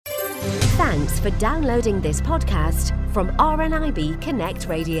Thanks for downloading this podcast from RNIB Connect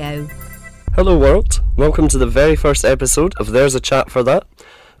Radio. Hello world, welcome to the very first episode of There's a Chat for That,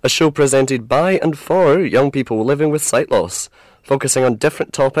 a show presented by and for young people living with sight loss, focusing on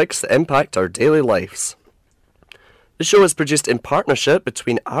different topics that impact our daily lives. The show is produced in partnership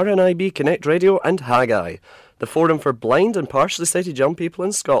between RNIB Connect Radio and Haggeye, the forum for blind and partially sighted young people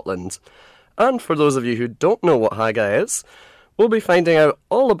in Scotland. And for those of you who don't know what Haggeye is, we'll be finding out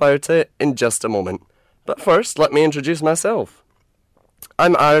all about it in just a moment. But first, let me introduce myself.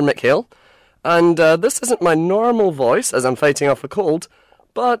 I'm Aaron McHale, and this isn't my normal voice as I'm fighting off a cold,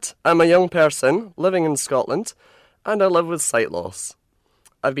 but I'm a young person living in Scotland, and I live with sight loss.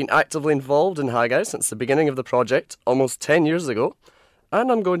 I've been actively involved in Haggeye since the beginning of the project, almost 10 years ago, and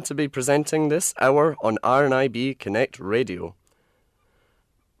I'm going to be presenting this hour on RNIB Connect Radio.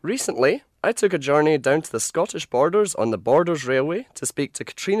 Recently, I took a journey down to the Scottish borders on the Borders Railway to speak to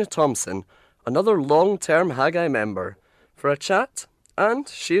Katrina Thompson, another long-term Haggeye member, for a chat, and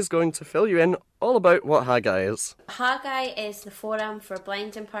she's going to fill you in all about what Haggeye is. Haggeye is the forum for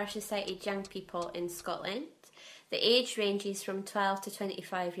blind and partially sighted young people in Scotland. The age ranges from 12 to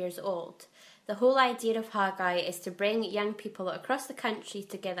 25 years old. The whole idea of Haggeye is to bring young people across the country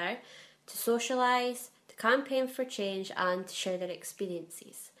together to socialise, to campaign for change and to share their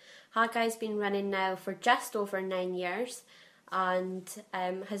experiences. Haggeye's been running now for just over 9 years and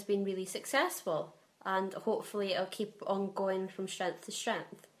has been really successful, and hopefully it'll keep on going from strength to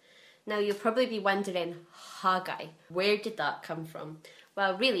strength. Now you'll probably be wondering, Haggeye, where did that come from?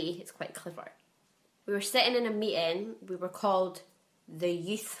 Well, really, it's quite clever. We were sitting in a meeting, we were called the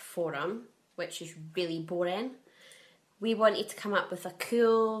Youth Forum, which is really boring. We wanted to come up with a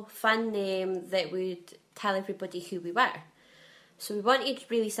cool, fun name that would tell everybody who we were. So we wanted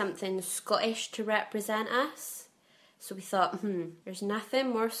really something Scottish to represent us. So we thought, there's nothing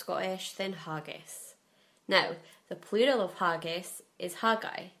more Scottish than haggis. Now, the plural of haggis is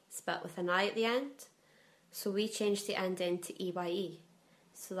Haggeye, spelt with an I at the end. So we changed the ending to EYE.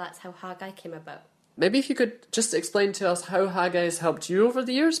 So that's how Haggeye came about. Maybe if you could just explain to us how Haggeye has helped you over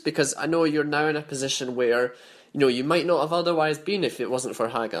the years, because I know you're now in a position where, you might not have otherwise been if it wasn't for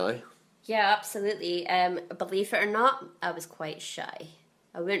Haggeye. Yeah, absolutely. Believe it or not, I was quite shy.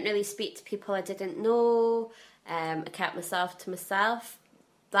 I wouldn't really speak to people I didn't know. I kept myself to myself.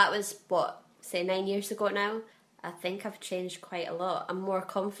 That was, 9 years ago now. I think I've changed quite a lot. I'm more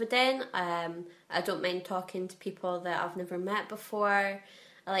confident. I don't mind talking to people that I've never met before.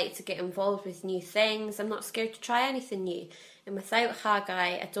 I like to get involved with new things. I'm not scared to try anything new. And without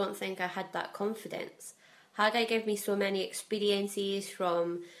Haggeye, I don't think I had that confidence. Haggeye gave me so many experiences,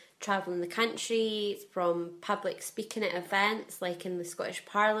 from travelling the country, from public speaking at events like in the Scottish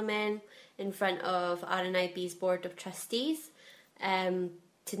Parliament, in front of RNIB's Board of Trustees, to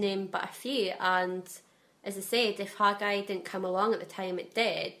name but a few. And as I said, if Haggeye didn't come along at the time it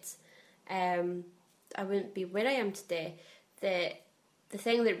did, I wouldn't be where I am today. The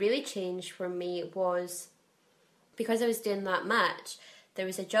thing that really changed for me was, because I was doing that much, there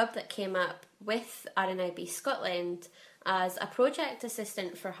was a job that came up with RNIB Scotland as a project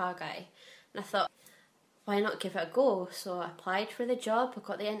assistant for Haggeye. And I thought, why not give it a go? So I applied for the job, I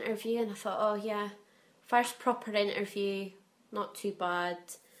got the interview, and I thought, first proper interview, not too bad.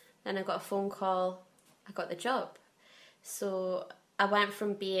 Then I got a phone call, I got the job. So I went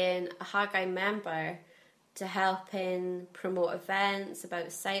from being a Haggeye member to helping promote events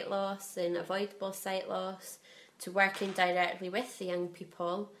about sight loss and avoidable sight loss, to working directly with the young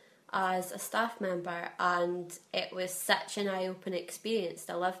people as a staff member, and it was such an eye-opening experience.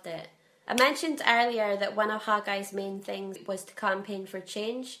 I loved it. I mentioned earlier that one of Haggeye's main things was to campaign for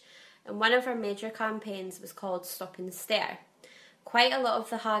change, and one of our major campaigns was called Stop and Stare. Quite a lot of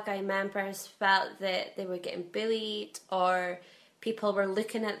the Haggeye members felt that they were getting bullied, or people were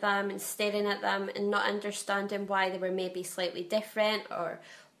looking at them and staring at them and not understanding why they were maybe slightly different, or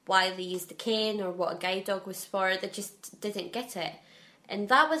why they used a cane, or what a guide dog was for. They just didn't get it. And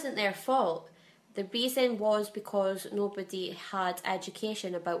that wasn't their fault. The reason was because nobody had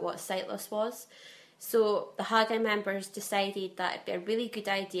education about what sight loss was. So the Haggeye members decided that it'd be a really good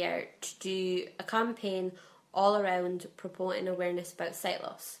idea to do a campaign all around promoting awareness about sight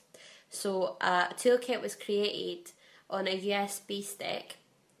loss. So a toolkit was created on a USB stick,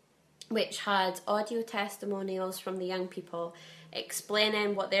 which had audio testimonials from the young people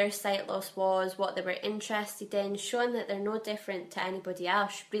explaining what their sight loss was, what they were interested in, showing that they're no different to anybody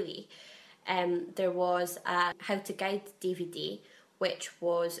else, really. There was a How to Guide DVD, which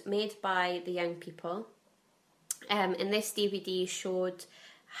was made by the young people. And this DVD showed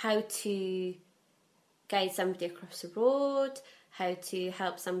how to guide somebody across the road, how to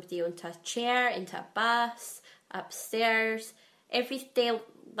help somebody onto a chair, into a bus, upstairs, everyday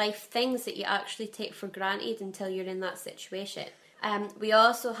life things that you actually take for granted until you're in that situation. We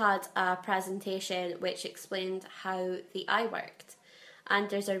also had a presentation which explained how the eye worked. And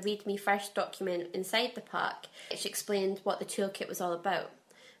there's a Read Me First document inside the pack which explained what the toolkit was all about.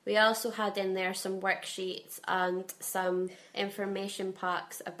 We also had in there some worksheets and some information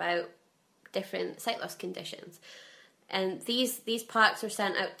packs about different sight loss conditions. And these packs were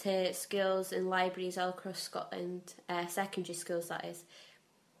sent out to schools and libraries all across Scotland, secondary schools that is,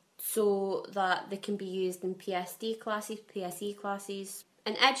 so that they can be used in PSD classes, PSE classes,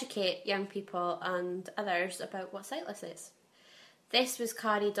 and educate young people and others about what sight loss is. This was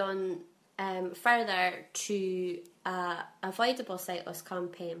carried on further to an avoidable sight loss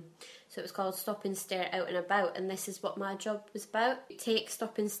campaign. So it was called Stop and Stare Out and About, and this is what my job was about. Take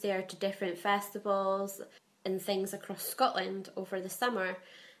Stop and Stare to different festivals and things across Scotland over the summer,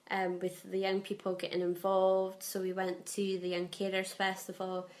 with the young people getting involved. So we went to the Young Carers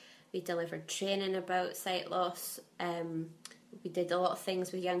Festival, we delivered training about sight loss, we did a lot of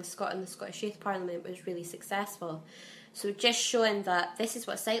things with Young Scot and the Scottish Youth Parliament, which was really successful. So just showing that this is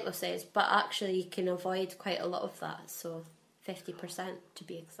what sight loss is, but actually you can avoid quite a lot of that, so 50% to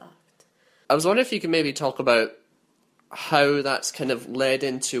be exact. I was wondering if you could maybe talk about how that's kind of led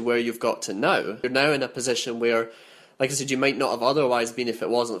into where you've got to now. You're now in a position where, like I said, you might not have otherwise been if it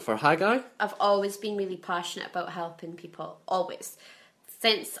wasn't for Haggeye. I've always been really passionate about helping people, always.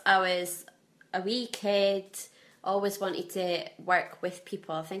 Since I was a wee kid, always wanted to work with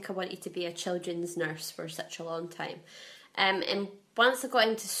people. I think I wanted to be a children's nurse for such a long time. And once I got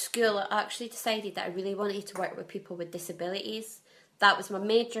into school, I actually decided that I really wanted to work with people with disabilities. That was my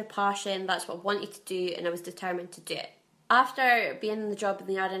major passion, that's what I wanted to do, and I was determined to do it. After being in the job in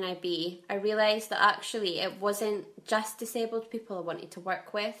the RNIB, I realised that actually it wasn't just disabled people I wanted to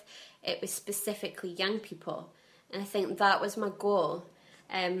work with, it was specifically young people. And I think that was my goal.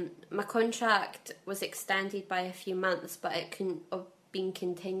 My contract was extended by a few months, but it couldn't have been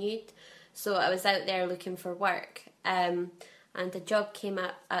continued. So I was out there looking for work. And a job came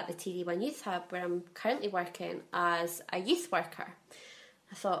up at the TD1 Youth Hub, where I'm currently working as a youth worker.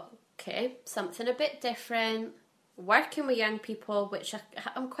 I thought, okay, something a bit different, working with young people, which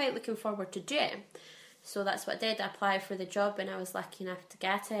I'm quite looking forward to doing. So that's what I did. I applied for the job and I was lucky enough to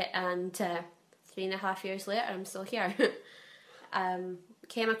get it. And 3.5 years later, I'm still here.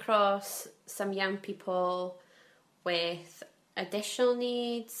 Came across some young people with additional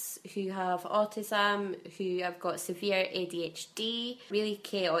needs, who have autism, who have got severe ADHD, really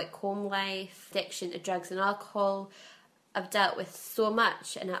chaotic home life, addiction to drugs and alcohol. I've dealt with so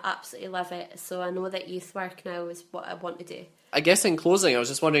much and I absolutely love it. So I know that youth work now is what I want to do. I guess in closing, I was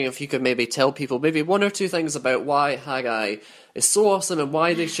just wondering if you could maybe tell people maybe one or two things about why Haggeye is so awesome and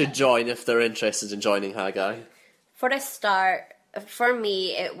why they should join if they're interested in joining Haggeye. For a start, for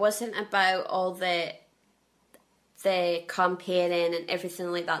me, it wasn't about all the campaigning and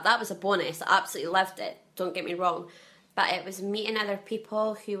everything like that. That was a bonus. I absolutely loved it, don't get me wrong. But it was meeting other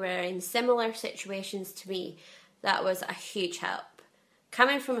people who were in similar situations to me. That was a huge help.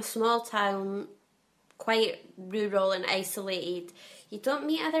 Coming from a small town, quite rural and isolated, you don't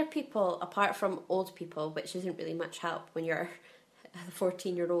meet other people apart from old people, which isn't really much help when you're a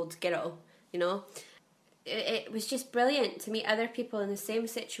 14-year-old girl, you know. It was just brilliant to meet other people in the same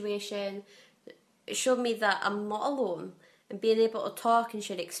situation. It showed me that I'm not alone, and being able to talk and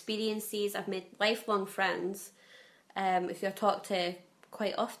share experiences. I've made lifelong friends who I talk to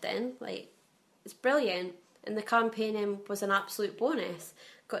quite often. Like, it's brilliant. And the campaigning was an absolute bonus.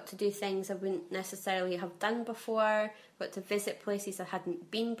 Got to do things I wouldn't necessarily have done before. Got to visit places I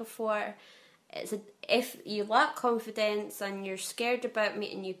hadn't been before. If you lack confidence and you're scared about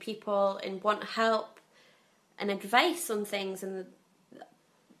meeting new people and want help and advice on things and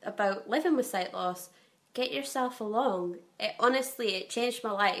about living with sight loss, get yourself along. It changed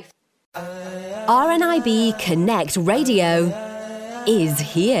my life. RNIB Connect Radio is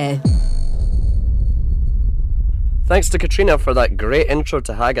here. Thanks to Katrina for that great intro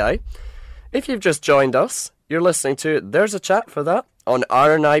to Haggeye. If you've just joined us, you're listening to There's a Chat for That on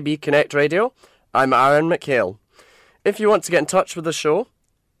RNIB Connect Radio. I'm Aaron McHale. If you want to get in touch with the show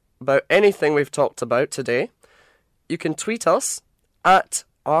about anything we've talked about today, you can tweet us at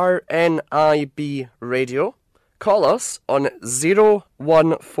RNIB Radio. Call us on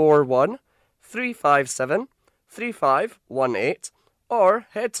 0141 357 3518 or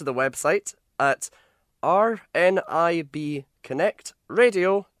head to the website at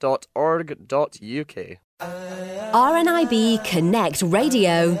rnibconnectradio.org.uk. RNIB Connect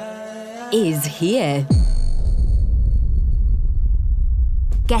Radio is here.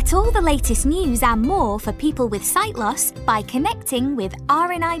 Get all the latest news and more for people with sight loss by connecting with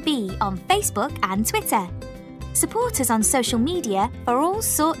RNIB on Facebook and Twitter. Support us on social media for all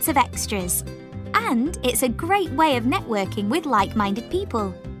sorts of extras. And it's a great way of networking with like-minded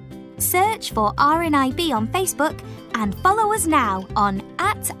people. Search for RNIB on Facebook and follow us now on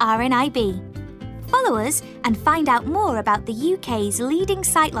 @RNIB. Follow us and find out more about the UK's leading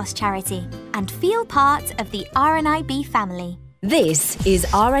sight loss charity and feel part of the RNIB family. This is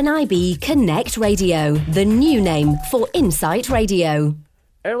RNIB Connect Radio, the new name for Insight Radio.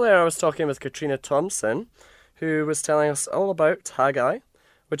 Earlier I was talking with Katrina Thompson, who was telling us all about Haggeye,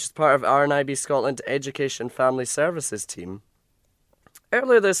 which is part of RNIB Scotland Education Family Services team.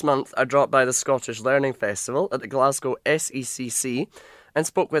 Earlier this month, I dropped by the Scottish Learning Festival at the Glasgow SECC and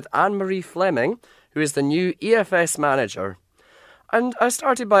spoke with Anne-Marie Fleming, who is the new EFS manager. And I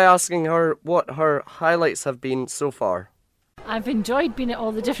started by asking her what her highlights have been so far. I've enjoyed being at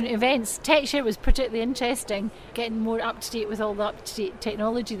all the different events. TechShare was particularly interesting, getting more up to date with all the up-to-date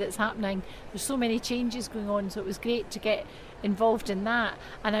technology that's happening. There's so many changes going on, so it was great to get involved in that.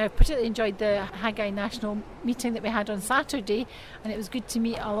 And I particularly enjoyed the Haggeye National meeting that we had on Saturday, and it was good to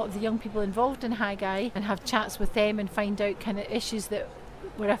meet a lot of the young people involved in Haggeye and have chats with them and find out kind of issues that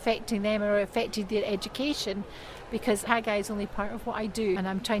were affecting them or affected their education, because Haggeye is only part of what I do, and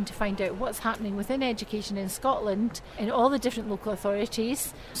I'm trying to find out what's happening within education in Scotland in all the different local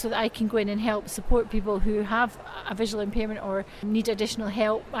authorities so that I can go in and help support people who have a visual impairment or need additional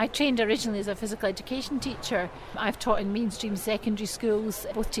help. I trained originally as a physical education teacher. I've taught in mainstream secondary schools,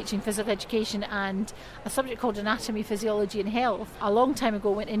 both teaching physical education and a subject called anatomy, physiology and health. A long time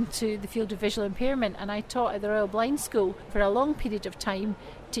ago went into the field of visual impairment, and I taught at the Royal Blind School for a long period of time,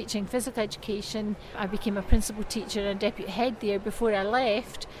 teaching physical education. I became a principal teacher and a deputy head there before I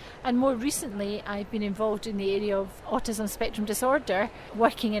left, and more recently I've been involved in the area of autism spectrum disorder,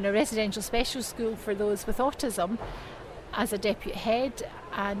 working in a residential special school for those with autism as a deputy head,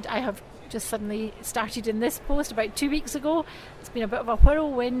 and I have just suddenly started in this post about 2 weeks ago. It's been a bit of a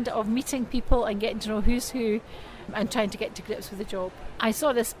whirlwind of meeting people and getting to know who's who and trying to get to grips with the job. I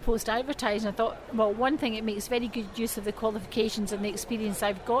saw this post advertised and I thought, well, one thing, it makes very good use of the qualifications and the experience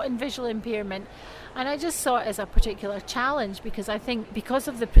I've got in visual impairment, and I just saw it as a particular challenge, because I think because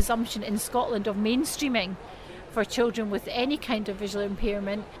of the presumption in Scotland of mainstreaming for children with any kind of visual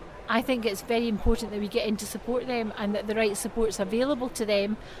impairment, I think it's very important that we get in to support them and that the right support's available to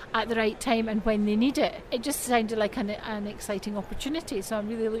them at the right time and when they need it. It just sounded like an exciting opportunity, so I'm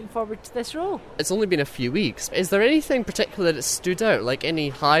really looking forward to this role. It's only been a few weeks. Is there anything particular that stood out, like any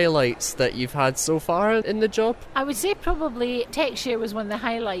highlights that you've had so far in the job? I would say probably TechShare was one of the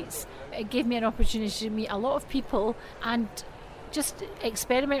highlights. It gave me an opportunity to meet a lot of people and just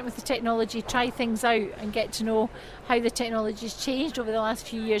experiment with the technology, try things out and get to know how the technology's changed over the last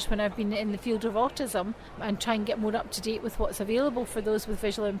few years when I've been in the field of autism, and try and get more up to date with what's available for those with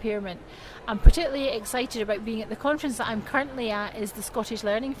visual impairment. I'm particularly excited about being at the conference that I'm currently at, is the Scottish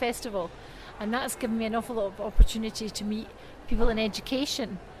Learning Festival, and that's given me an awful lot of opportunity to meet people in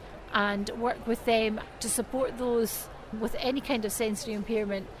education and work with them to support those with any kind of sensory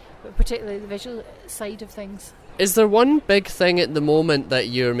impairment, but particularly the visual side of things. Is there one big thing at the moment that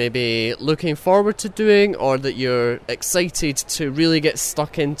you're maybe looking forward to doing, or that you're excited to really get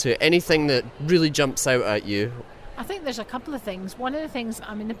stuck into? Anything that really jumps out at you? I think there's a couple of things. One of the things,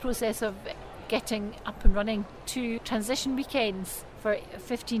 I'm in the process of getting up and running 2 transition weekends for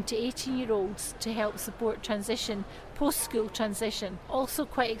 15 to 18 year olds to help support transition, post-school transition. Also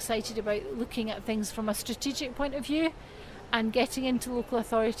quite excited about looking at things from a strategic point of view and getting into local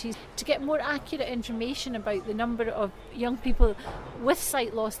authorities to get more accurate information about the number of young people with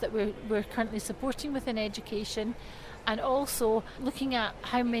sight loss that we're currently supporting within education, and also looking at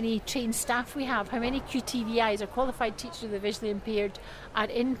how many trained staff we have, how many QTVIs or qualified teachers of the visually impaired are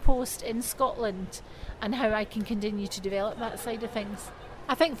in post in Scotland, and how I can continue to develop that side of things.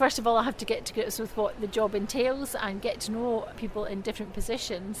 I think first of all I have to get to grips with what the job entails and get to know people in different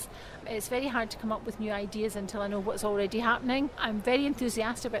positions. It's very hard to come up with new ideas until I know what's already happening. I'm very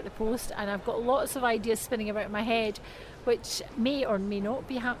enthusiastic about the post, and I've got lots of ideas spinning about in my head which may or may not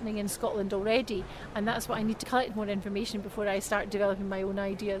be happening in Scotland already, and that's what I need to collect more information before I start developing my own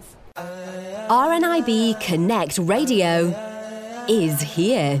ideas. RNIB Connect Radio is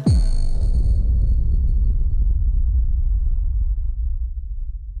here.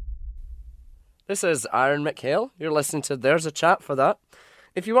 This is Aaron McHale. You're listening to There's a Chat for That.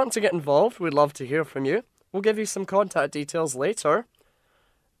 If you want to get involved, we'd love to hear from you. We'll give you some contact details later.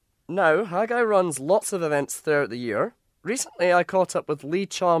 Now, Haggeye runs lots of events throughout the year. Recently, I caught up with Lee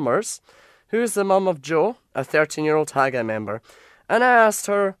Chalmers, who is the mum of Joe, a 13-year-old Haggeye member, and I asked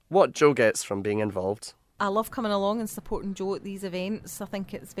her what Joe gets from being involved. I love coming along and supporting Joe at these events. I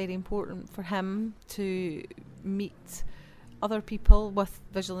think it's very important for him to meet other people with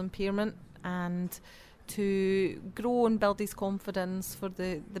visual impairment and to grow and build his confidence for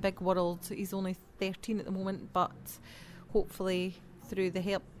the big world. He's only 13 at the moment, but hopefully through the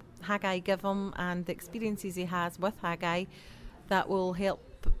help Haggeye give him and the experiences he has with Haggeye, that will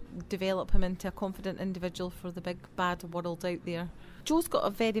help develop him into a confident individual for the big bad world out there. Joe's got a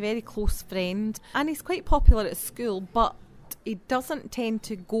very, very close friend and he's quite popular at school, but he doesn't tend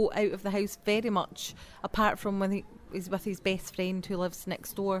to go out of the house very much apart from when he's with his best friend who lives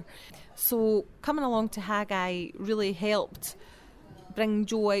next door. So coming along to Haggeye really helped bring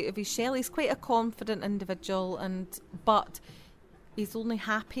Joe out of his shell. He's quite a confident individual, but he's only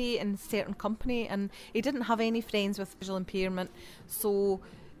happy in certain company, and he didn't have any friends with visual impairment. So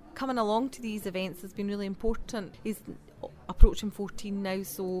coming along to these events has been really important. He's approaching 14 now,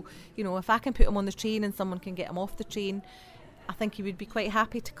 so if I can put him on the train and someone can get him off the train, I think he would be quite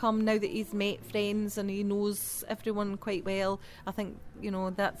happy to come now that he's met friends and he knows everyone quite well. I think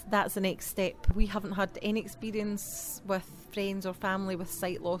that's the next step. We haven't had any experience with friends or family with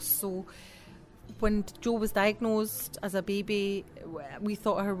sight loss, so when Joe was diagnosed as a baby, we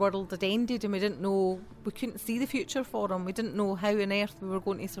thought her world had ended and we couldn't see the future for him. We didn't know how on earth we were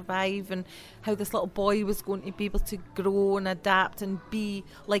going to survive and how this little boy was going to be able to grow and adapt and be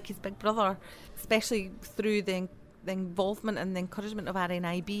like his big brother, especially through the involvement and the encouragement of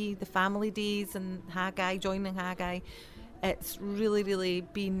RNIB, the family days and Haggeye, joining Haggeye. It's really, really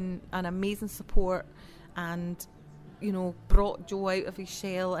been an amazing support and brought Joe out of his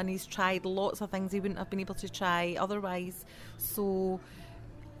shell, and he's tried lots of things he wouldn't have been able to try otherwise. So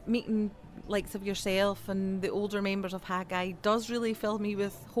meeting likes of yourself and the older members of Haggeye does really fill me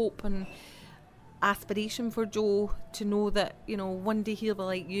with hope and aspiration for Joe to know that one day he'll be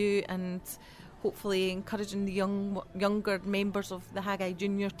like you, and hopefully encouraging the younger members of the Haggeye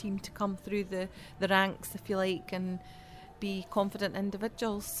junior team to come through the ranks, if you like, and be confident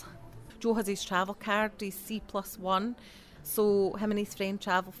individuals. Joe has his travel card, he's C+1, so him and his friend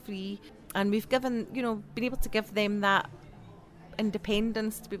travel free, and we've been able to give them that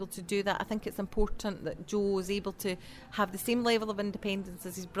independence to be able to do that. I think it's important that Joe is able to have the same level of independence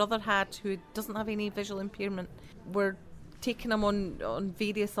as his brother had, who doesn't have any visual impairment. We're taking him on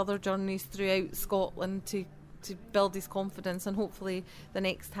various other journeys throughout Scotland to build his confidence, and hopefully the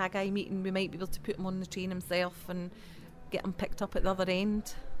next Haggeye meeting we might be able to put him on the train himself and get him picked up at the other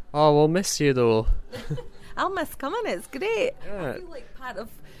end. Oh, we'll miss you though. I'll miss coming, it's great. Yeah. I feel like part of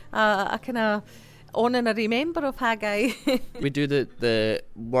a kind of honorary member of Haggeye. We do the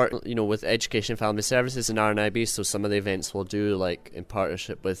work, with Education and Family Services and RNIB, so some of the events we'll do like in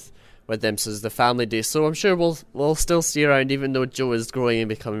partnership with them, so it's the family day. So I'm sure we'll still see around, even though Joe is growing and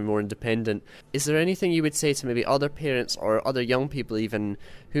becoming more independent. Is there anything you would say to maybe other parents or other young people even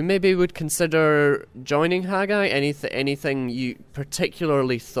who maybe would consider joining Haggeye? Anything you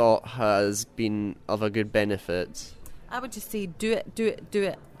particularly thought has been of a good benefit? I would just say do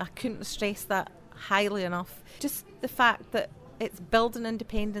it. I couldn't stress that highly enough. Just the fact that it's building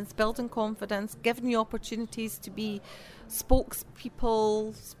independence, building confidence, giving you opportunities to be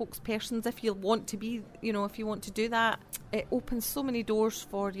spokespersons if you want to be, if you want to do that. It opens so many doors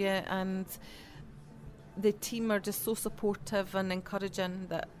for you, and the team are just so supportive and encouraging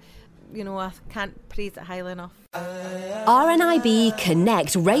that, I can't praise it highly enough. RNIB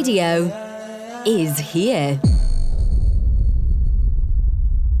Connect Radio is here.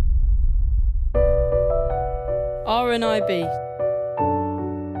 RNIB,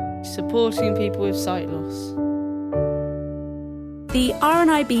 supporting people with sight loss. The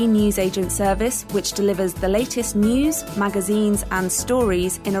RNIB Newsagent service, which delivers the latest news, magazines and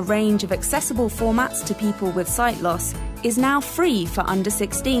stories in a range of accessible formats to people with sight loss, is now free for under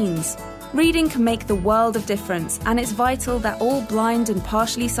 16s. Reading can make the world of difference, and it's vital that all blind and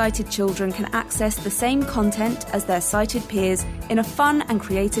partially sighted children can access the same content as their sighted peers in a fun and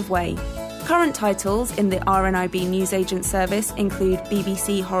creative way. Current titles in the RNIB Newsagent service include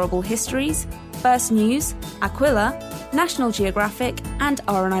BBC Horrible Histories, First News, Aquila, National Geographic and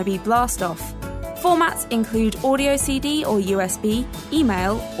RNIB Blast Off. Formats include audio CD or USB,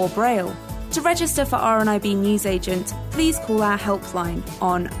 email or braille. To register for RNIB Newsagent, please call our helpline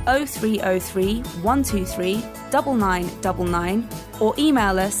on 0303 123 9999 or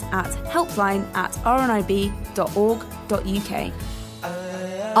email us at helpline@rnib.org.uk.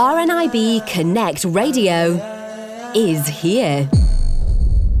 RNIB Connect Radio is here.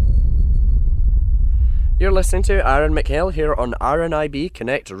 You're listening to Aaron McHale here on RNIB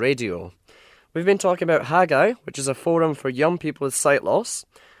Connect Radio. We've been talking about Haggeye, which is a forum for young people with sight loss.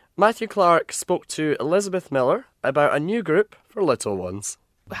 Matthew Clark spoke to Elizabeth Miller about a new group for little ones.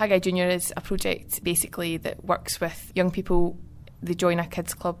 Haggeye Junior is a project basically that works with young people. They join a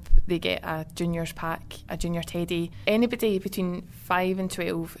kids club, they get a juniors pack, a junior teddy. Anybody between 5 and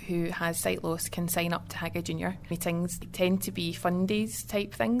 12 who has sight loss can sign up to Haggeye Junior. Meetings tend to be fun days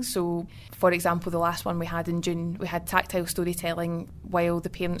type things. So, for example, the last one we had in June, we had tactile storytelling while the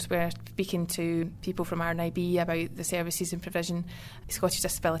parents were speaking to people from RNIB about the services and provision. Scottish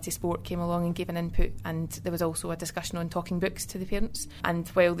Disability Sport came along and gave an input, and there was also a discussion on talking books to the parents. And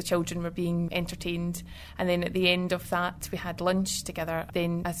while the children were being entertained, and then at the end of that we had lunch together.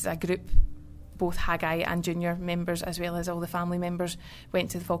 Then as a group, both Haggeye and Junior members as well as all the family members went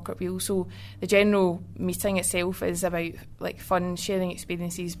to the Falkirk Wheel. So the general meeting itself is about like fun, sharing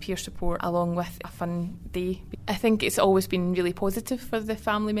experiences, peer support along with a fun day. I think it's always been really positive for the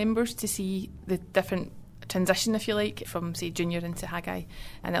family members to see the different transition, if you like, from say Junior into Haggeye,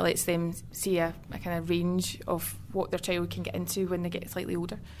 and it lets them see a kind of range of what their child can get into when they get slightly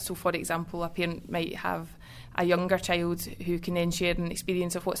older. So for example, a parent might have a younger child who can then share an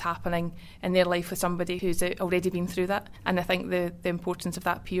experience of what's happening in their life with somebody who's already been through that. And I think the importance of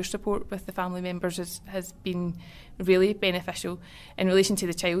that peer support with the family members has been really beneficial. In relation to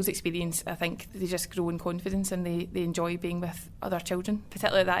the child's experience, I think they just grow in confidence and they enjoy being with other children,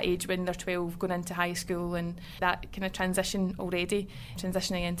 particularly at that age when they're 12 going into high school, and that kind of transition already,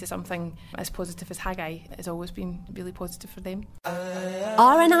 transitioning into something as positive as Haggeye has always been really positive for them.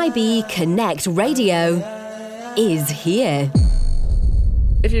 RNIB Connect Radio is here.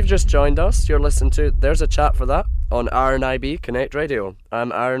 If you've just joined us, you're listening to There's a Chat for That on RNIB Connect Radio.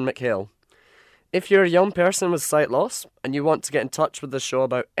 I'm Aaron McHale. If you're a young person with sight loss and you want to get in touch with the show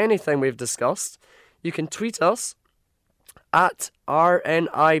about anything we've discussed, you can tweet us at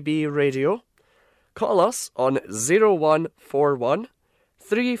RNIB Radio. Call us on 0141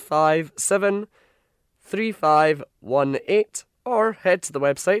 357 3518 or head to the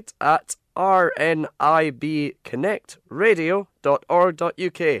website at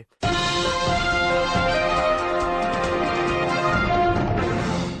rnibconnectradio.org.uk.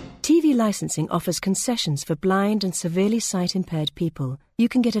 TV licensing offers concessions for blind and severely sight-impaired people. You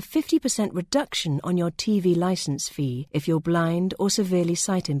can get a 50% reduction on your TV licence fee if you're blind or severely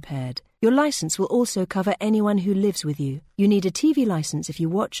sight-impaired. Your licence will also cover anyone who lives with you. You need a TV licence if you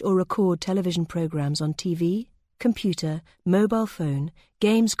watch or record television programmes on TV, computer, mobile phone,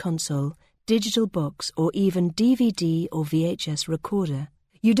 games console, digital box, or even DVD or VHS recorder.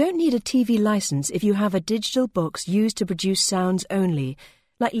 You don't need a TV licence if you have a digital box used to produce sounds only,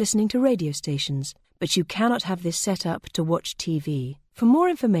 like listening to radio stations, but you cannot have this set up to watch TV. For more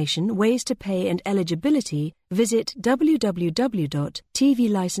information, ways to pay and eligibility, visit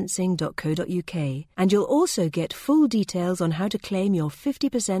www.tvlicensing.co.uk, and you'll also get full details on how to claim your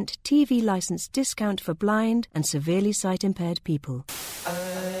 50% TV licence discount for blind and severely sight-impaired people.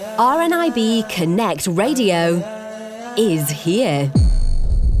 RNIB Connect Radio is here.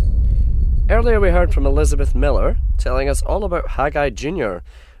 Earlier we heard from Elizabeth Miller telling us all about Haggeye Junior,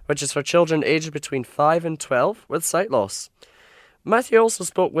 which is for children aged between 5 and 12 with sight loss. Matthew also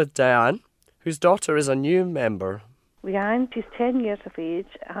spoke with Diane, whose daughter is a new member. Leanne, she's 10 years of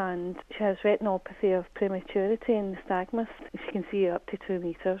age and she has retinopathy of prematurity and nystagmus. She can see up to 2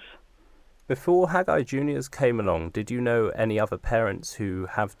 metres. Before Haggeye Juniors came along, did you know any other parents who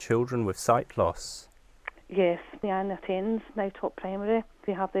have children with sight loss? Yes, Leanne attends now top primary.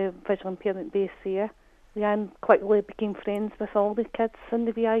 They have the visual impairment base there. Leanne quickly became friends with all the kids in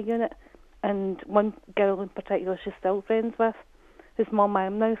the VI unit, and one girl in particular she's still friends with, whose mum I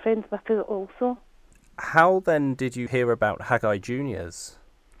am now friends with also. How then did you hear about Haggeye Juniors?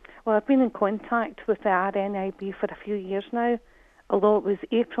 Well, I've been in contact with the RNIB for a few years now. Although it was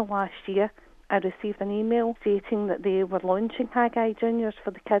April last year, I received an email stating that they were launching Haggeye Juniors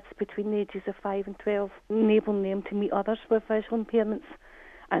for the kids between the ages of 5 and 12, enabling them to meet others with visual impairments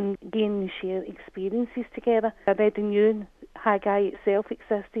and gain and share experiences together. I already knew Haggeye itself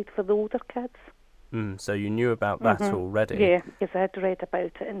existed for the older kids. So you knew about that already? Yeah, because I'd read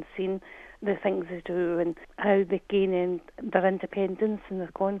about it and seen the things they do and how they gain their independence and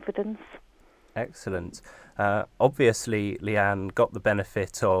their confidence. Excellent. Obviously, Leanne got the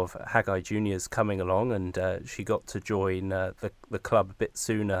benefit of Haggeye Juniors coming along, and she got to join the club a bit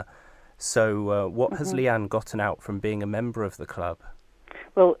sooner. So what has Leanne gotten out from being a member of the club?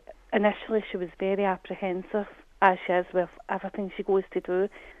 Well, initially she was very apprehensive, as she is with everything she goes to do.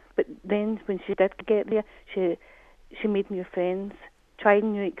 But then when she did get there, she made new friends, tried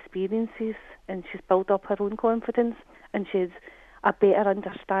new experiences, and she's built up her own confidence, and she's a better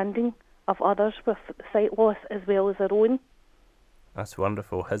understanding of others with sight loss as well as her own. That's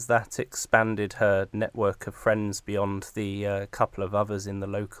wonderful. Has that expanded her network of friends beyond the couple of others in the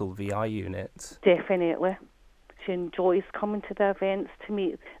local VI unit? Definitely. She enjoys coming to the events to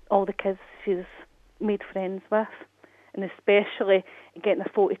meet all the kids she's made friends with, and especially getting a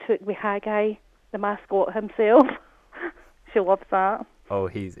photo took with Haggeye, the mascot himself. She loves that. Oh,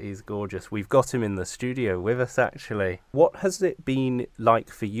 he's gorgeous. We've got him in the studio with us, actually. What has it been like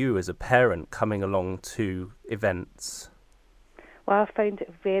for you as a parent coming along to events? Well, I found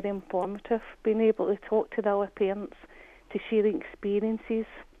it very informative, being able to talk to the other parents, to share experiences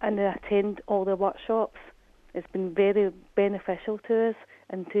and to attend all the workshops. It's been very beneficial to us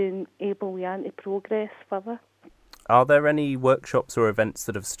and to enable Leanne to progress further. Are there any workshops or events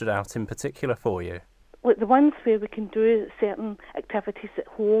that have stood out in particular for you? Like the ones where we can do certain activities at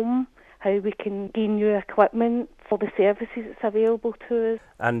home, how we can gain new equipment, all the services that's available to us.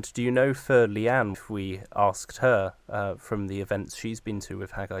 And do you know for Leanne, if we asked her from the events she's been to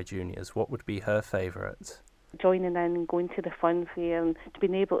with Haggeye Juniors, what would be her favourite? Joining in and going to the fun fair and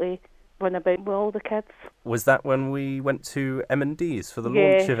being able to run about with all the kids. Was that when we went to M&D's for the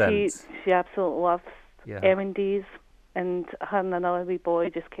launch event? She absolutely loves Yeah. M&D's. And her and another wee boy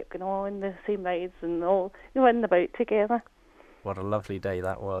just kept going on the same rides and all running about together. What a lovely day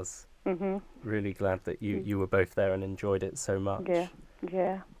that was. Mm-hmm. Really glad that you were both there and enjoyed it so much.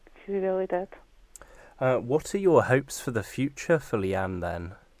 Yeah, she really did. What are your hopes for the future for Leanne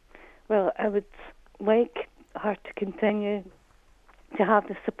then? Well, I would like her to continue to have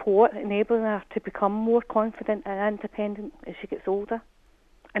the support, enabling her to become more confident and independent as she gets older,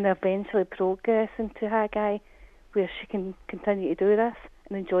 and eventually progress into Haggeye, where she can continue to do this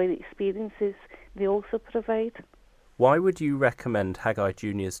and enjoy the experiences they also provide. Why would you recommend Haggeye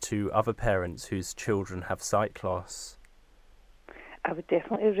Juniors to other parents whose children have sight loss? I would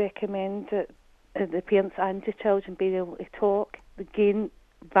definitely recommend that the parents and the children being able to talk, to gain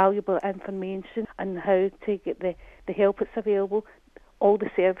valuable information on how to get the help that's available, all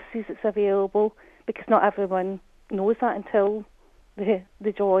the services that's available, because not everyone knows that until they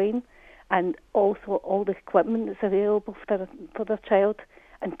join. And also all the equipment that's available for their child,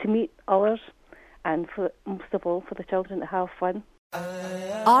 and to meet others, and most of all for the children to have fun.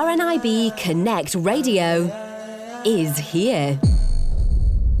 RNIB Connect Radio is here.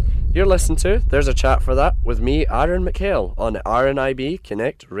 You're listening to There's a Chat for That with me, Aaron McHale, on RNIB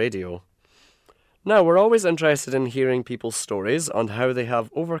Connect Radio. Now, we're always interested in hearing people's stories on how they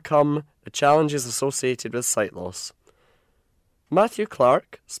have overcome the challenges associated with sight loss. Matthew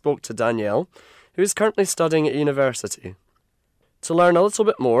Clark spoke to Danielle, who is currently studying at university. To learn a little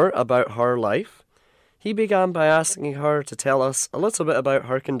bit more about her life, he began by asking her to tell us a little bit about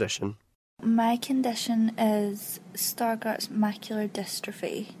her condition. My condition is Stargardt's macular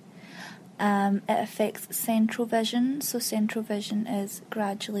dystrophy. It affects central vision, so central vision is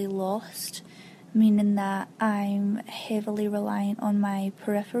gradually lost, meaning that I'm heavily reliant on my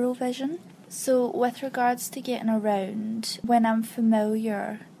peripheral vision. So with regards to getting around, when I'm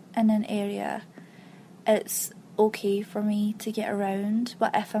familiar in an area, it's okay for me to get around,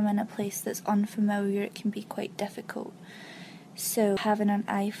 but if I'm in a place that's unfamiliar, it can be quite difficult. So having an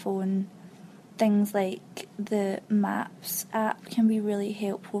iPhone, things like the Maps app can be really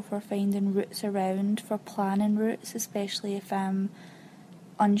helpful for finding routes around, for planning routes, especially if I'm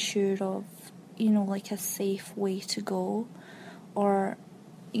unsure of, like a safe way to go, or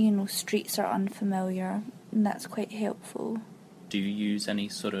streets are unfamiliar, and that's quite helpful. Do you use any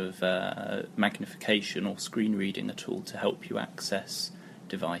sort of magnification or screen reading at all to help you access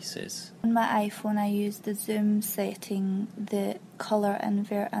devices? On my iPhone, I use the zoom setting, the colour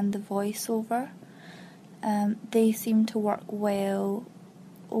invert and the voiceover. They seem to work well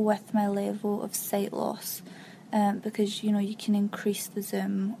with my level of sight loss, because you can increase the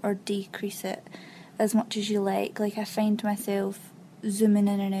zoom or decrease it as much as you like. Like, I find myself zooming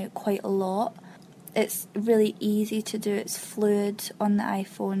in and out quite a lot. It's really easy to do. It's fluid on the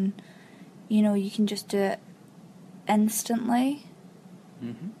iPhone. You can just do it instantly.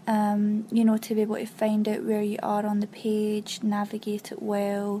 Mm-hmm. To be able to find out where you are on the page, navigate it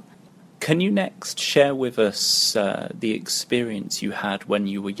well. Can you next share with us the experience you had when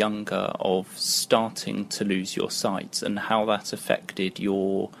you were younger of starting to lose your sight, and how that affected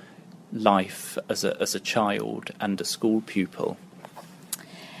your life as a child and a school pupil?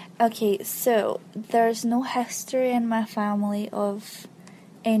 Okay, so there's no history in my family of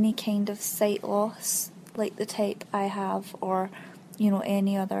any kind of sight loss like the type I have, or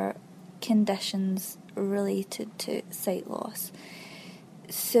any other conditions related to sight loss.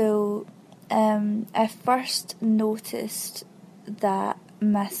 So I first noticed that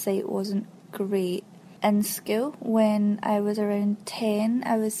my sight wasn't great. In school, when I was around 10,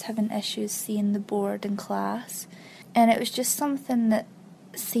 I was having issues seeing the board in class, and it was just something that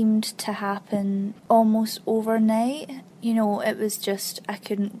seemed to happen almost overnight. You know, it was just, I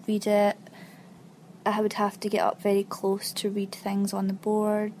couldn't read it. I would have to get up very close to read things on the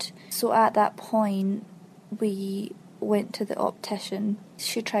board. So at that point, we went to the optician.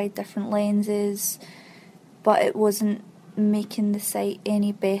 She tried different lenses, but it wasn't making the sight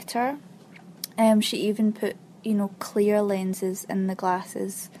any better. She even put, clear lenses in the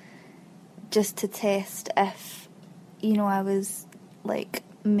glasses just to test if, I was,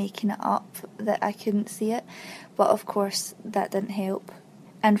 making it up that I couldn't see it. But of course, that didn't help.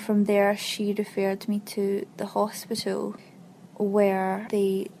 And from there, she referred me to the hospital where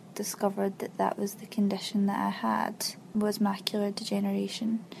they discovered that was the condition that I had, was macular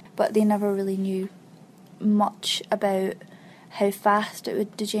degeneration. But they never really knew much about how fast it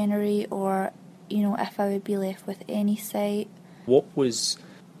would degenerate or if I would be left with any sight. What was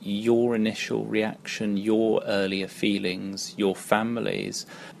your initial reaction, your earlier feelings, your family's?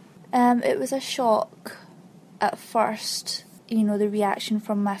 It was a shock at first. The reaction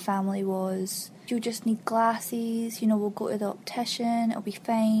from my family was, you just need glasses, we'll go to the optician, it'll be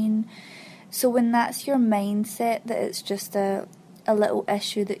fine. So when that's your mindset, that it's just a little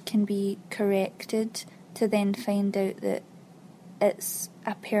issue that can be corrected, to then find out that it's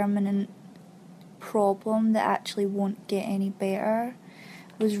a permanent problem that actually won't get any better,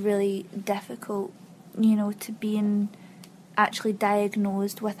 was really difficult. To being actually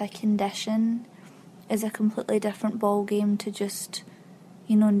diagnosed with a condition is a completely different ballgame to just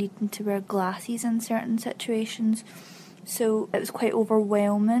needing to wear glasses in certain situations. So it was quite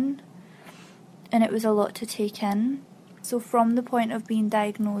overwhelming, and it was a lot to take in. So from the point of being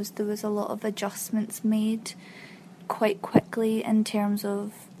diagnosed, there was a lot of adjustments made quite quickly in terms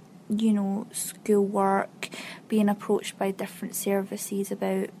of schoolwork, being approached by different services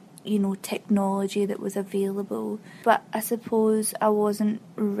about technology that was available. But I suppose I wasn't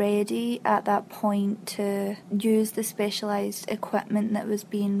ready at that point to use the specialised equipment that was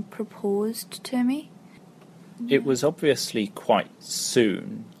being proposed to me. It was obviously quite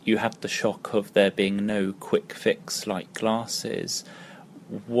soon. You had the shock of there being no quick fix like glasses.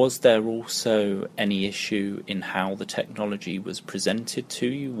 Was there also any issue in how the technology was presented to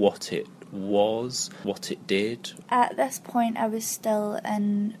you, what it was, what it did? At this point, I was still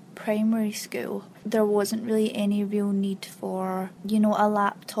in primary school. There wasn't really any real need for, a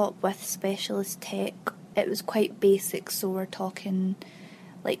laptop with specialist tech. It was quite basic, so we're talking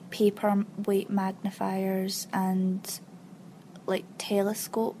paperweight magnifiers and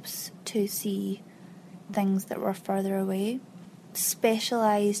telescopes to see things that were further away.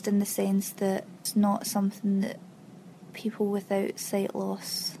 Specialised in the sense that it's not something that people without sight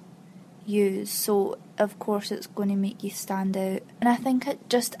loss use, so of course it's going to make you stand out. And I think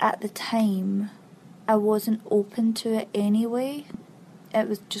just at the time I wasn't open to it anyway. It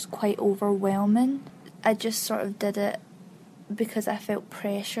was just quite overwhelming. I just sort of did it because I felt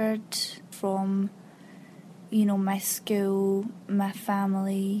pressured from my school, my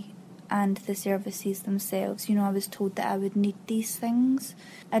family, and the services themselves. I was told that I would need these things.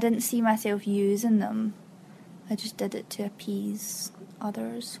 I didn't see myself using them. I just did it to appease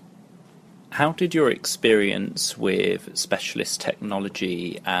others. How did your experience with specialist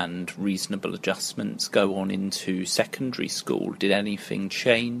technology and reasonable adjustments go on into secondary school? Did anything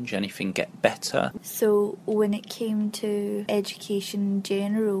change? Anything get better? So when it came to education in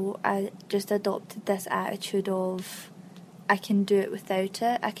general, I just adopted this attitude of, I can do it without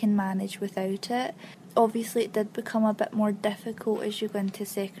it, I can manage without it. Obviously it did become a bit more difficult as you go into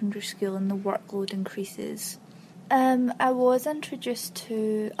secondary school and the workload increases. I was introduced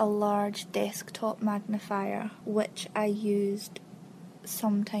to a large desktop magnifier, which I used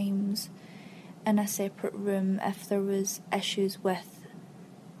sometimes in a separate room if there was issues with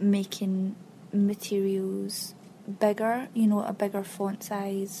making materials bigger, a bigger font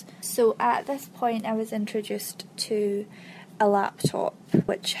size. So at this point I was introduced to a laptop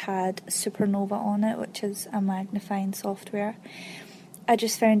which had Supernova on it, which is a magnifying software. I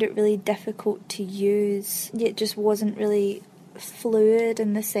just found it really difficult to use. It just wasn't really fluid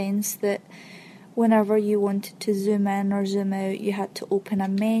in the sense that whenever you wanted to zoom in or zoom out, you had to open a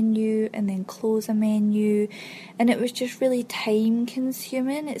menu and then close a menu, and it was just really time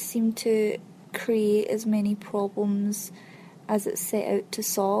consuming. It seemed to create as many problems as it set out to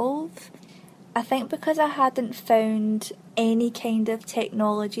solve. I think because I hadn't found any kind of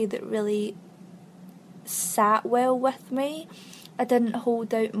technology that really sat well with me, I didn't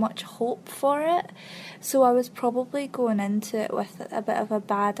hold out much hope for it. So I was probably going into it with a bit of a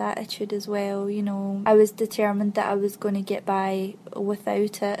bad attitude as well, you know. I was determined that I was going to get by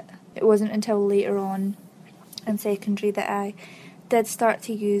without it. It wasn't until later on in secondary that I did start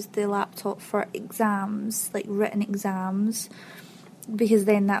to use the laptop for exams, like written exams, because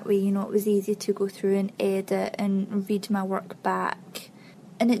then that way, you know, it was easy to go through and edit and read my work back.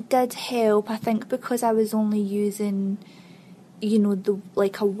 And it did help, I think, because I was only using, you know,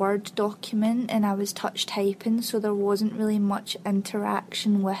 like a Word document, and I was touch typing, so there wasn't really much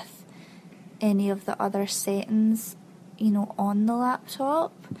interaction with any of the other settings, you know, on the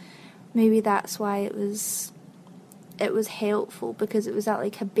laptop. Maybe that's why it was helpful, because it was at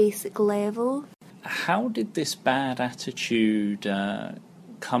like a basic level. How did this bad attitude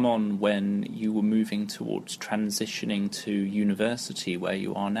come on when you were moving towards transitioning to university where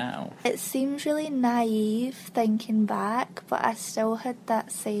you are now? It seems really naive thinking back, but I still had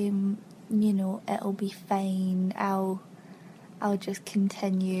that same, you know, it'll be fine, I'll just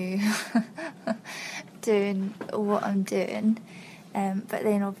continue doing what I'm doing. But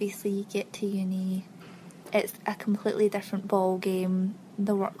then obviously you get to uni, it's a completely different ball game.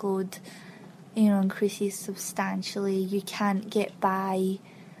 The workload, you know, increases substantially. You can't get by,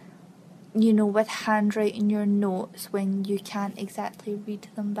 you know, with handwriting your notes when you can't exactly read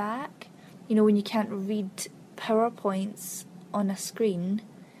them back. You know, when you can't read PowerPoints on a screen,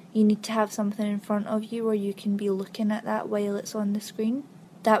 you need to have something in front of you where you can be looking at that while it's on the screen.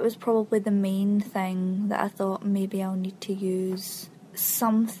 That was probably the main thing that I thought maybe I'll need to use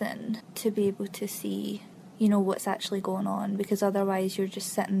something to be able to see, you know, what's actually going on, because otherwise you're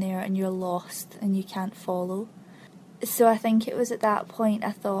just sitting there and you're lost and you can't follow. So I think it was at that point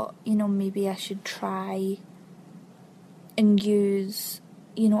I thought, you know, maybe I should try and use,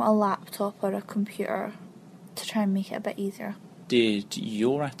 you know, a laptop or a computer to try and make it a bit easier. Did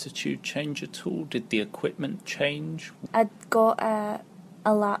your attitude change at all? Did the equipment change? I'd got a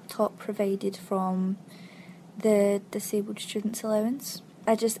laptop provided from the Disabled Students Allowance.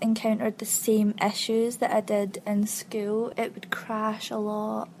 I just encountered the same issues that I did in school. It would crash a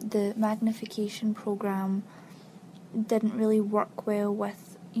lot. The magnification program didn't really work well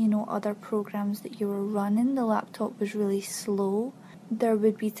with, you know, other programs that you were running. The laptop was really slow. There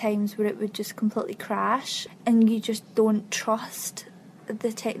would be times where it would just completely crash and you just don't trust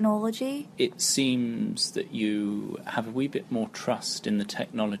the technology. It seems that you have a wee bit more trust in the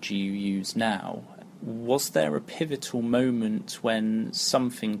technology you use now. Was there a pivotal moment when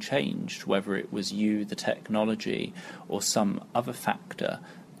something changed, whether it was you, the technology, or some other factor?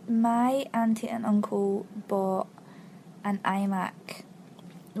 My auntie and uncle bought an iMac,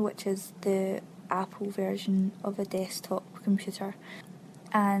 which is the Apple version of a desktop computer.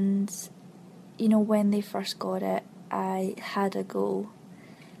 And, you know, when they first got it, I had a go.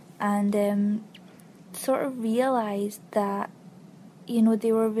 And sort of realised that, you know,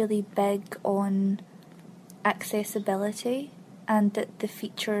 they were really big on accessibility and that the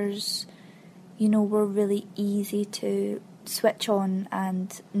features, you know, were really easy to switch on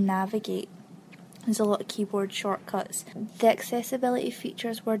and navigate. There's a lot of keyboard shortcuts. The accessibility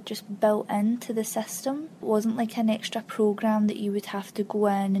features were just built into the system. It wasn't like an extra program that you would have to go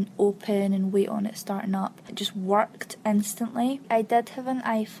in and open and wait on it starting up. It just worked instantly. I did have an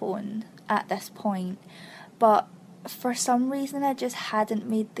iPhone at this point, but for some reason I just hadn't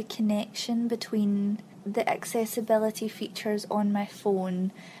made the connection between the accessibility features on my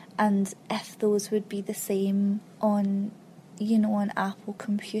phone and if those would be the same on, you know, an Apple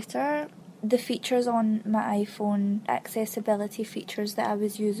computer. The features on my iPhone, accessibility features that I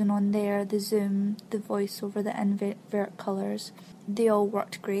was using on there, the zoom, the voiceover, the invert colours, they all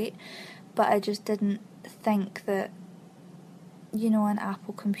worked great, but I just didn't think that, you know, an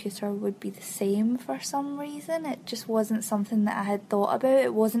Apple computer would be the same for some reason. It just wasn't something that I had thought about.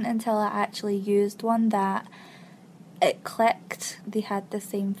 It wasn't until I actually used one that it clicked. They had the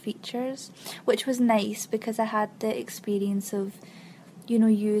same features, which was nice because I had the experience of, you know,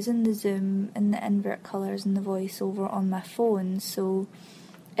 using the zoom and the invert colours and the voiceover on my phone, so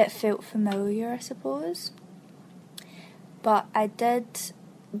it felt familiar, I suppose. But I did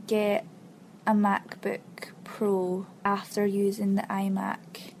get a MacBook Pro after using the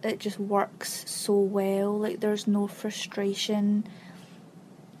iMac. It just works so well, like there's no frustration.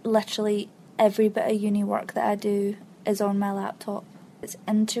 Literally every bit of uni work that I do is on my laptop. It's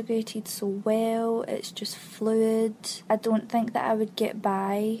integrated so well, it's just fluid. I don't think that I would get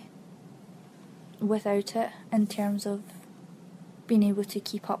by without it in terms of being able to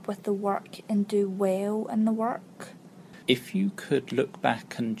keep up with the work and do well in the work. If you could look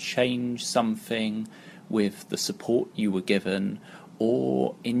back and change something with the support you were given,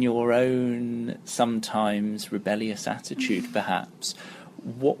 or in your own sometimes rebellious attitude perhaps,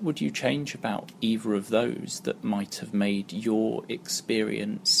 what would you change about either of those that might have made your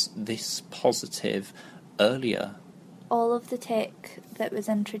experience this positive earlier? All of the tech that was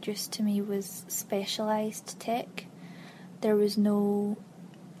introduced to me was specialised tech. There was no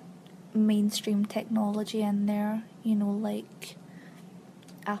mainstream technology in there, like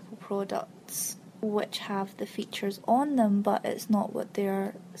Apple products which have the features on them, but it's not what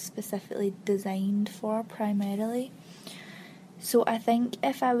they're specifically designed for primarily. So I think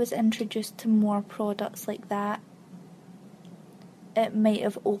if I was introduced to more products like that, it might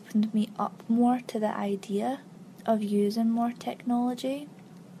have opened me up more to the idea of using more technology.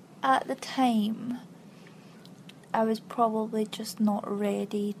 At the time, I was probably just not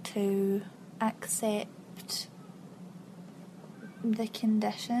ready to accept the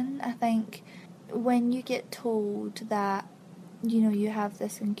condition. I think when you get told that, you have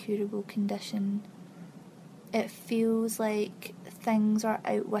this incurable condition, it feels like things are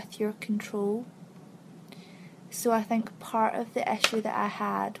out with your control. So I think part of the issue that I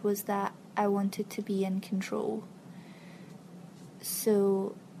had was that I wanted to be in control.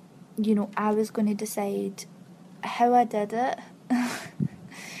 So, I was going to decide how I did it,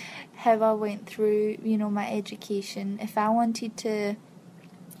 how I went through, my education. If I wanted to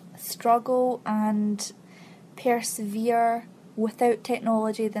struggle and persevere without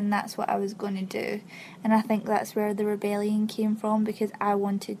technology, then that's what I was going to do. And I think that's where the rebellion came from, because I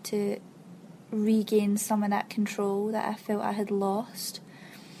wanted to regain some of that control that I felt I had lost.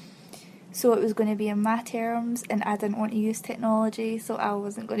 So it was going to be in my terms, and I didn't want to use technology, so I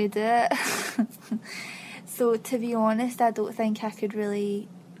wasn't going to do it. So to be honest, I don't think I could really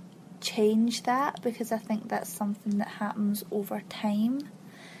change that, because I think that's something that happens over time.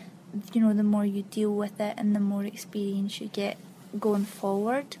 The more you deal with it and the more experience you get going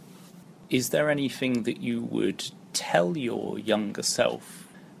forward. Is there anything that you would tell your younger self?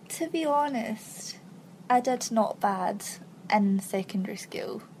 To be honest, I did not bad in secondary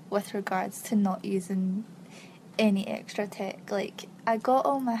school with regards to not using any extra tech. Like, I got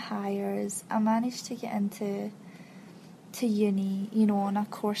all my hires, I managed to get into uni, on a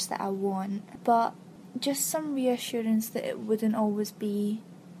course that I want, but just some reassurance that it wouldn't always be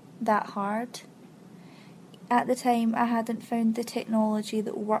that hard. At the time, I hadn't found the technology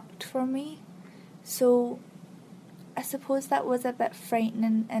that worked for me, so I suppose that was a bit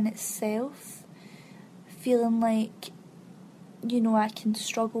frightening in itself, feeling like, I can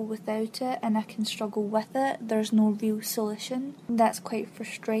struggle without it and I can struggle with it. There's no real solution. That's quite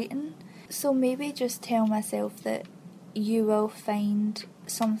frustrating. So maybe just tell myself that you will find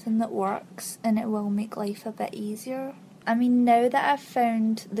something that works and it will make life a bit easier. I mean, now that I've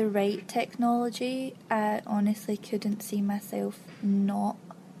found the right technology, I honestly couldn't see myself not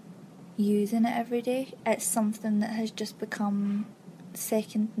using it every day. It's something that has just become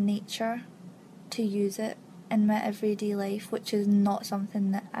second nature to use it in my everyday life, which is not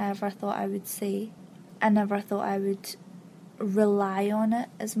something that I ever thought I would say. I never thought I would rely on it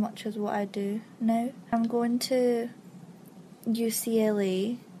as much as what I do now. I'm going to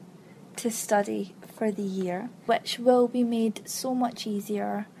UCLA to study for the year, which will be made so much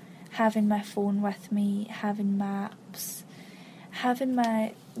easier having my phone with me, having maps, having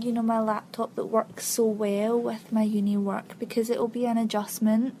my my laptop that works so well with my uni work, because it will be an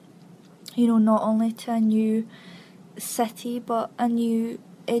adjustment, not only to a new city but a new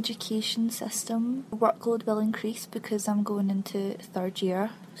education system. Workload will increase because I'm going into third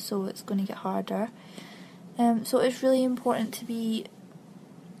year, so it's going to get harder. So it's really important to be,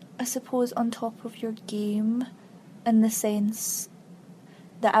 I suppose, on top of your game, in the sense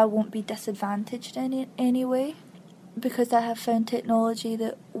that I won't be disadvantaged in any way, because I have found technology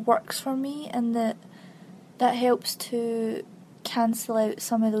that works for me and that helps to cancel out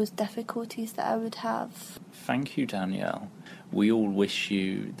some of those difficulties that I would have. Thank you, Danielle. We all wish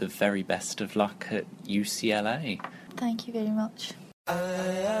you the very best of luck at UCLA. Thank you very much.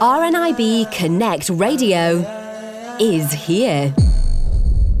 RNIB Connect Radio is here.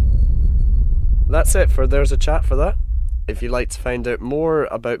 That's it for There's a Chat for that. If you'd like to find out more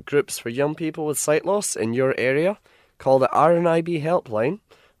about groups for young people with sight loss in your area, call the RNIB helpline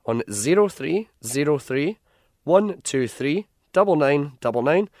on 0303 123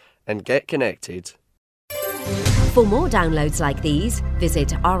 9999 and get connected. For more downloads like these, visit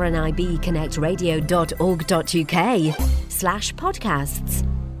rnibconnectradio.org.uk/podcasts.